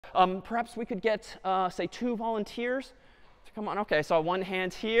perhaps we could get, say, 2 volunteers to come on. OK, so one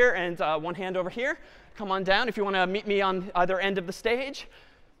hand here and one hand over here. Come on down if you want to meet me on either end of the stage.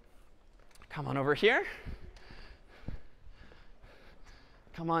 Come on over here.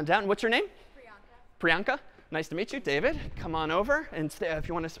 Come on down. What's your name? Priyanka. Priyanka. Nice to meet you. David, come on over. And stay, if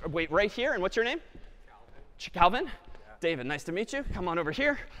you want to wait right here. And what's your name? Calvin. Yeah. David, nice to meet you. Come on over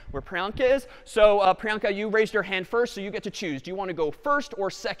here where Priyanka is. So Priyanka, you raised your hand first, so you get to choose. Do you want to go first or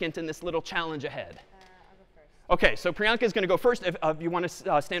second in this little challenge ahead? I'll go first. OK, so Priyanka is going to go first. If you want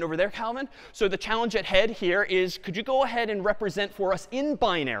to stand over there, Calvin. So the challenge ahead here is, could you go ahead and represent for us in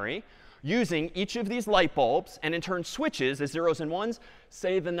binary using each of these light bulbs and in turn switches as 0s and 1s,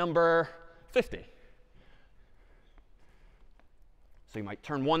 say the number 50. So you might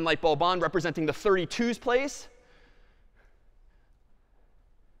turn one light bulb on representing the 32's place.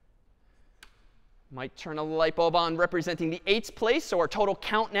 Might turn a light bulb on representing the 8's place. So our total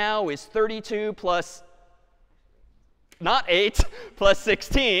count now is 32 plus, not 8, plus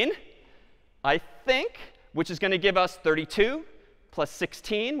 16, I think, which is going to give us 32 plus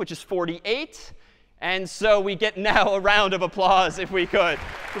 16, which is 48. And so we get now a round of applause, if we could,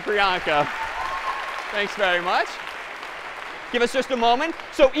 for Priyanka. Thanks very much. Give us just a moment.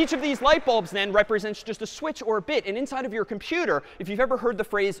 So each of these light bulbs then represents just a switch or a bit. And inside of your computer, if you've ever heard the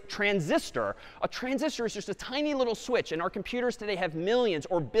phrase transistor, a transistor is just a tiny little switch. And our computers today have millions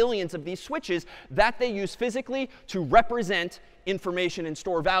or billions of these switches that they use physically to represent information and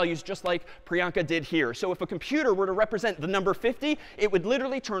store values, just like Priyanka did here. So if a computer were to represent the number 50, it would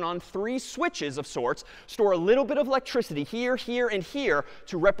literally turn on 3 switches of sorts, store a little bit of electricity here, here, and here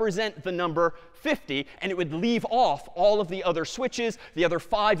to represent the number 50, and it would leave off all of the other switches, the other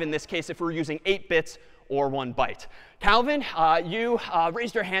 5 in this case if we're using 8 bits or 1 byte. Calvin, you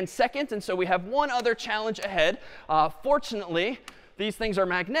raised your hand second, and so we have one other challenge ahead. Fortunately, these things are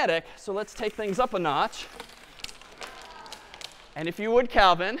magnetic, so let's take things up a notch. And if you would,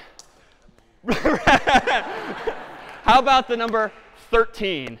 Calvin, how about the number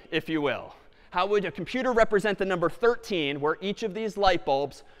 13, if you will? How would a computer represent the number 13, where each of these light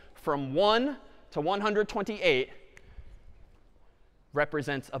bulbs from 1 to 128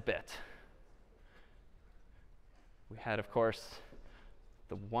 represents a bit? We had, of course,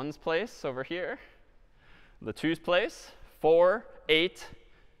 the 1's place over here, the 2's place, 4, 8,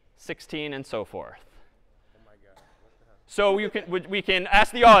 16, and so forth. So we can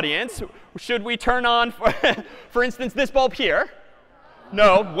ask the audience, should we turn on, for instance, this bulb here?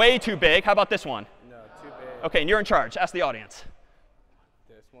 No, way too big. How about this one? No, too big. OK, and you're in charge. Ask the audience.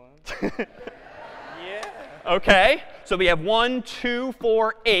 This one? Yeah. OK, so we have 1, 2,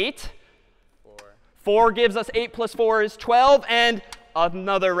 4, 8. 4 gives us 8 plus 4 is 12. And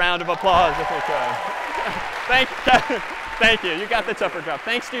another round of applause, if we could. Thank you. You got the tougher job.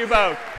 Thanks to you both.